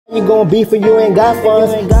You gon' beef for you ain't got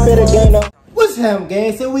funds. What's happening,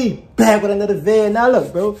 gang? So we back with another video. Now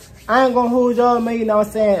look, bro, I ain't gonna hold y'all, man. You know what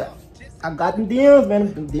I'm saying? I got them DMs,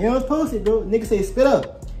 man. Them DMs posted, bro. Niggas say spit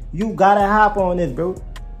up. You gotta hop on this, bro.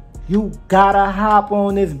 You gotta hop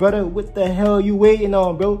on this, brother. What the hell you waiting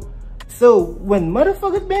on, bro? So when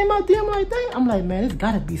motherfuckers ban my DM like that, I'm like, man, this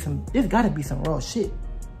gotta be some raw shit.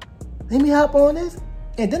 Let me hop on this.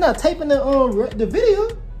 And then I type in the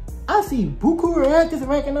video. I see Buku reactors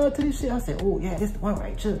ranking on to this shit. I said, oh yeah, this the one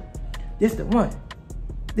right here. This the one.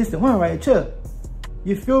 This the one right here.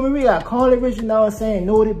 You feel me? We got Call It Richh, you know what I'm saying?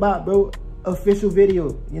 Notti bot, bro. Official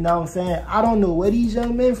video. You know what I'm saying? I don't know where these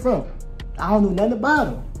young men from. I don't know nothing about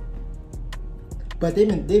them. But they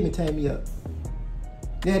been tearing me up.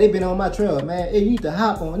 Yeah, they been on my trail, man. Hey, you need to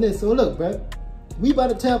hop on this. So look, bro. We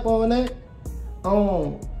about to tap on that.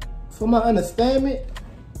 For my understanding,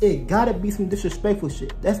 it gotta be some disrespectful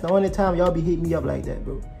shit. That's the only time y'all be hitting me up like that,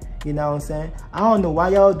 bro. You know what I'm saying? I don't know why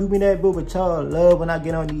y'all do me that, bro, but y'all love when I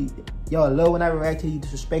get on these. Y'all love when I react to these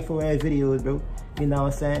disrespectful ass videos, bro. You know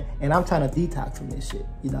what I'm saying? And I'm trying to detox from this shit.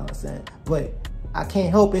 You know what I'm saying? But I can't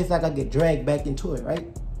help it. It's like I get dragged back into it, right?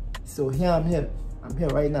 So here I'm here. I'm here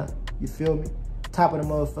right now. You feel me? Top of the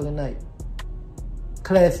motherfucking night.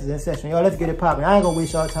 Classes in session. Y'all, let's get it popping. I ain't gonna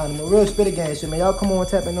waste y'all time. No real spit again shit, man. Y'all come on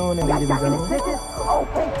tapping on and ladies and gentlemen. See what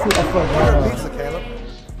the fuck going on. Pizza, Caleb.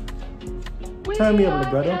 Turn me up,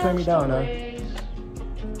 little brother. Don't turn me down now.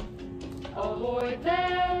 Ahoy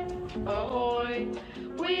there, ahoy.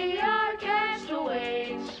 We are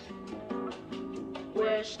castaways.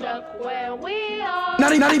 We're stuck where we are.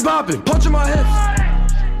 Notti bopping, punching my hips.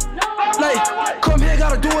 Like, come here,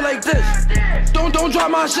 gotta do it like this. Don't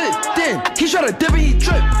drop my shit. Then he try to dip and he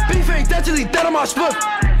trip. Beef ain't dead till he dead on my split.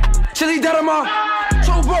 Till he dead on my.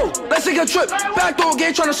 So bro, let's take a trip. Backdoor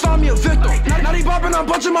game trying to slide me a victim. Notti bopping, I'm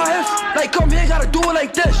punching my hips. Like, come here, gotta do it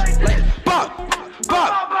like this. Like,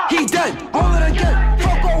 bop, he dead. All of them dead.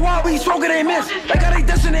 Fuck all wild, but he smoking they miss. Like, how they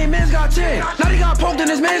dissing they mans got 10. Now they got poked and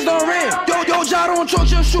his mans done ran. Yo, Ja don't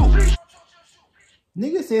choke your shoot.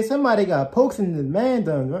 Nigga said somebody got poked and his man's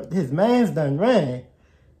done ran.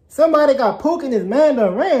 Somebody got poked and his man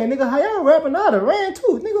done ran. Nigga, how y'all rapping out of ran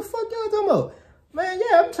too? Nigga, fuck y'all talking about? Man,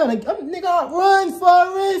 yeah, nigga, run,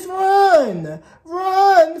 Forrest, run.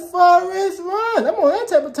 Run, Forrest, run. I'm on that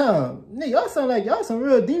type of time. Nigga, y'all sound like y'all some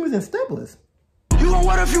real demons and steppers. You gon'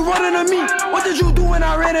 what if you run into me? What did you do when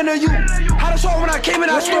I ran into you? How the saw when I came in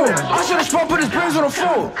that store? I should've sprung, put his brains on the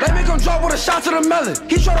floor. Let make him drop with a shot to the melon.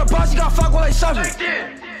 He tried to box, he got fucked with like 7.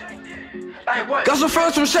 Got some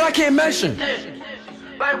friends from shit I can't mention.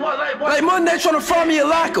 Like Monday tryna find me a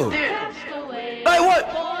lacquer. Like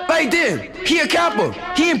what? Like then, he a capper.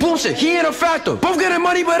 He ain't bullshit, he ain't a factor. Both getting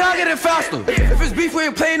money, but I get it faster. If it's beef, we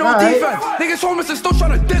ain't playing no defense. Niggas homeless and still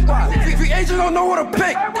tryna dick ride. Free agents don't know what to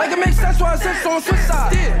pick. Like it makes sense why I said so on switch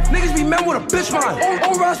side. Niggas be men with a bitch mind.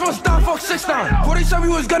 Old Ross must stop, fuck 6'9". 47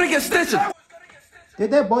 we was gonna get stitches.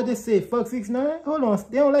 Did that boy just say fuck 6'9"? Hold on,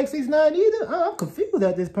 they don't like 6'9" either? I'm confused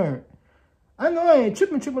at this point. I know I ain't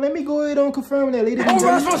tripping. Let me go ahead and confirm that, ladies and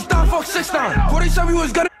gentlemen. Old Ross must stop, fuck 6'9". 47 we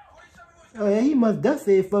was gonna. Oh yeah, he must just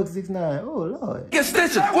say fuck 6'9". Oh lord. Get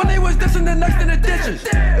stitches. One day was this and the next in the ditches.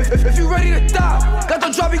 If you ready to die, got the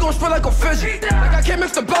drop, he gon' spread like a fidget. Like I can't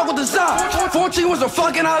mix the block with the side. 14 was a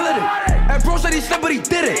fucking I lit it. And bro said he slipped, but he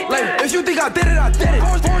did it. Like if you think I did it, I did it.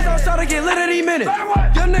 Boys outside to get lit any minute.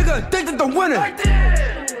 Your nigga addicted to winning.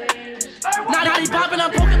 Notti bopping,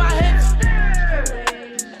 I'm poking my hips.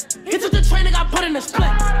 He took the train and got put in the split.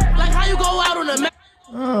 Like how you go out on the map.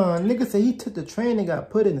 Nigga said he took the train and got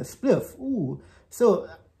put in a spliff. Ooh. So,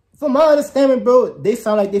 from my understanding, bro, they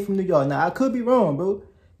sound like they from New York. Now, I could be wrong, bro.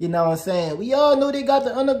 You know what I'm saying? We all know they got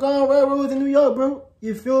the underground railroads in New York, bro.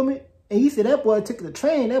 You feel me? And he said that boy took the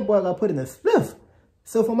train. That boy got put in a spliff.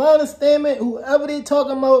 So, from my understanding, whoever they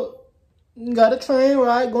talking about got a train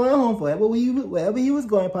ride going home for wherever he was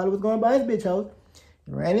going. Probably was going by his bitch house.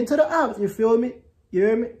 Ran into the ops, you feel me? You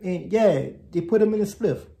hear me? And yeah, they put him in a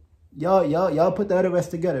spliff. Y'all put the other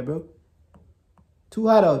rest together, bro. Too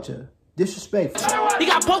hot out here. Disrespectful. He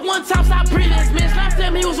got poked one time, stop breathing. His man slapped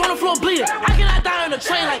him, he was on the floor bleeding. I cannot die on the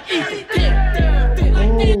train like Ethan.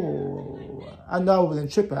 Oh, I know I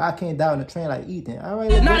wasn't tripping. I can't die on the train like Ethan. All right.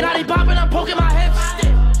 Notti bopping, I'm poking my hips.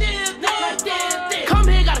 Come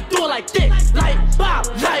here, gotta do it like this. Like bop,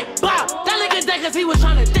 like bop. That nigga dead cause he was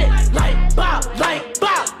trying to dick. Like bop, like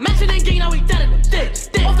bop. Mentioning gang, now we dead in the dick.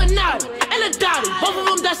 Off the Notti and the Dottie. Both of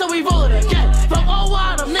them, that's how we roll it again. From all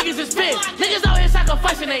wild, them niggas is big. Niggas out here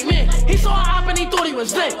sacrificing they men. He saw a op and he thought he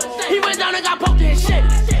was lit. He went down and got poked in his shit.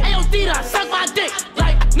 Ayo, Dita, suck my dick.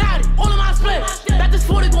 Like Notti, all of my splits. That this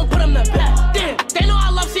 40 gon' put him to bed. Damn, they know I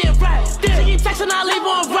love seeing rap. Damn, she keep texting, I leave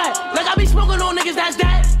on rap. right. Like I be smoking on niggas, that's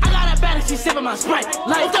that. I got a bad, she sipping my Sprite.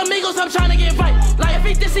 Like the amigos, I'm trying to get right. Like if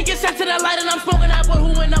he this, he get sent to the light, and I'm smoking that boy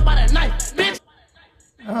who went up by the knife, bitch.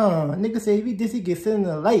 Nigga say if he this, he get sent in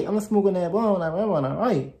the light. I'm smoking that boy, like I'm on the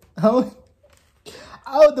right.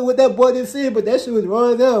 I don't know what that boy just said, but that shit was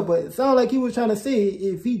wrong as hell. But it sounded like he was trying to say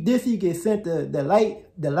if he this, he get sent to the light.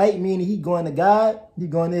 The light meaning he going to God, he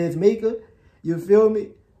going to his maker. You feel me?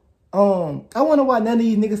 I wonder why none of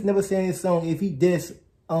these niggas never say in this song, if he this,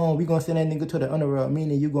 we gonna send that nigga to the underworld,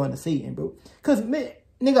 meaning you going to Satan, bro. Cause man,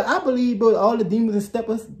 nigga, I believe, bro, all the demons and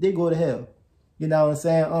steppers, they go to hell. You know what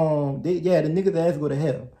I'm saying? The niggas ass go to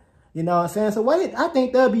hell. You know what I'm saying? So why? I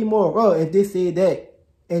think that'd be more raw if they said that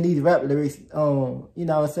in these rap lyrics. You know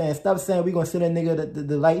what I'm saying? Stop saying we gonna send a nigga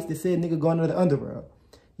the lights. They said nigga going to the underworld.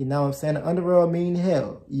 You know what I'm saying? The underworld mean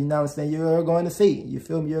hell. You know what I'm saying? You're going to Satan. You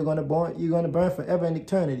feel me? You're gonna burn forever in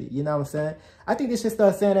eternity. You know what I'm saying? I think they should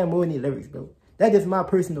start saying that more in the lyrics, bro. That's just my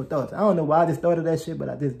personal thoughts. I don't know why I just thought of that shit, but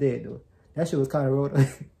I just did, though. That shit was kind of raw.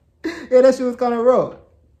 Yeah, that shit was kind of raw.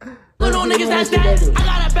 Little niggas, that's that. I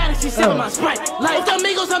got a bad, she sipping my Sprite. Like the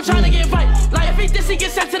amigos, I'm trying to get right. Like if he this, he get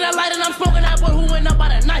sent to the light, and I'm smoking that boy who went up by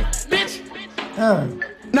the knife, bitch.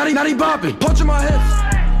 Naughty bopping, punching my hips.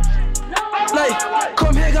 Like,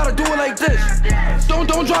 come here, gotta do it like this.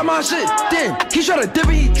 Don't drop my shit. Damn, he try to dip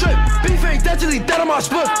and he trip. Beef ain't dead till he dead on my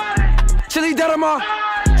split. Till he dead on my.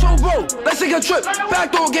 So bro, let's take a trip.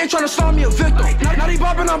 Backdoor game trying to slime me a victim. Naughty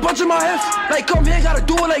bopping, I'm punching my hips. Like, come here, gotta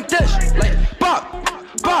do it like this. Like, bop.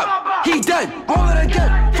 Bop, he dead, roll it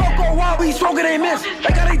again. Fuck on while we smoking, they miss.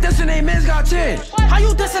 Like I ain't dissing, they miss, got 10. How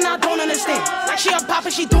you dissing, I don't understand. She a pop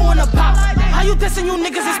and she doing a pop. How you dissing, you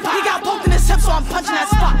niggas is pop. He got poked in his hip, so I'm punching that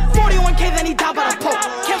spot. 41K, then he died by the poke.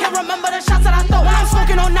 Can't remember the shots that I throw. When I'm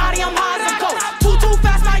smoking on Notti, I'm high as a ghost. Too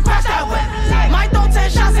fast, might crash that whip. Might throw 10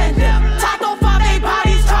 shots and dip. Taco 5, 8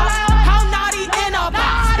 bodies toss. How Notti in a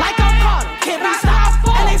box. Like I'm Carter, can't be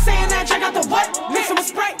stopped. And they saying that check out the what? Mix it with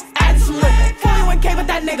Sprite, add some liquor. 41K, but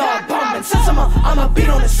that nigga a bum. And since I'm a beat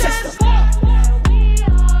on the system.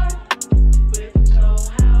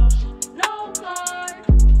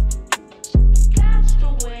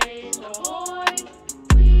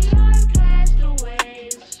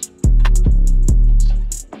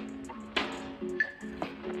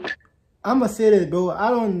 I'ma say this, bro. I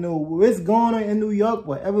don't know what's going on in New York,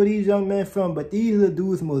 wherever these young men from, but these little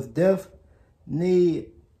dudes most deaf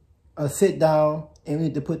need a sit down and we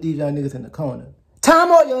need to put these young niggas in the corner.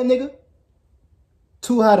 Time out, young nigga.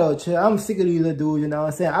 Too hot out here. I'm sick of these little dudes, you know what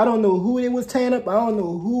I'm saying? I don't know who they was tearing up. I don't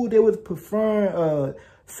know who they was preferring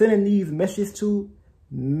sending these messages to.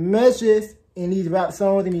 Messages in these rap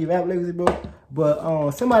songs, in these rap lyrics, bro.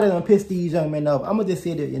 But somebody done piss these young men off. I'ma just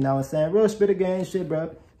say that, you know what I'm saying? Real spitter gang shit,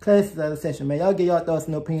 bro. Class is out of session, man. Y'all get y'all thoughts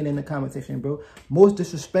and opinion in the comment section, bro. Most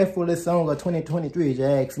disrespectful song of 2023, if you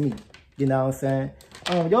ask me. You know what I'm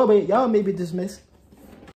saying? Y'all may be dismissed.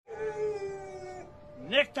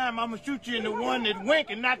 Next time I'm gonna shoot you in the one that wink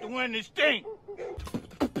and not the one that stink.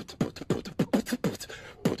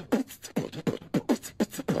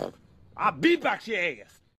 I'll beatbox your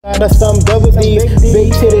ass. That's some double D,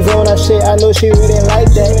 big titties on her shit, I know she really like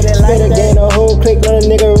that. Spit again, a whole click, let a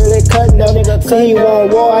nigga really cut up. See you on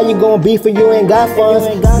war, how you gon' beef if you ain't got funds?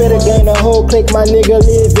 Spit again, a whole click, my nigga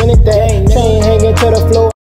lives anything. Chain hanging to the floor.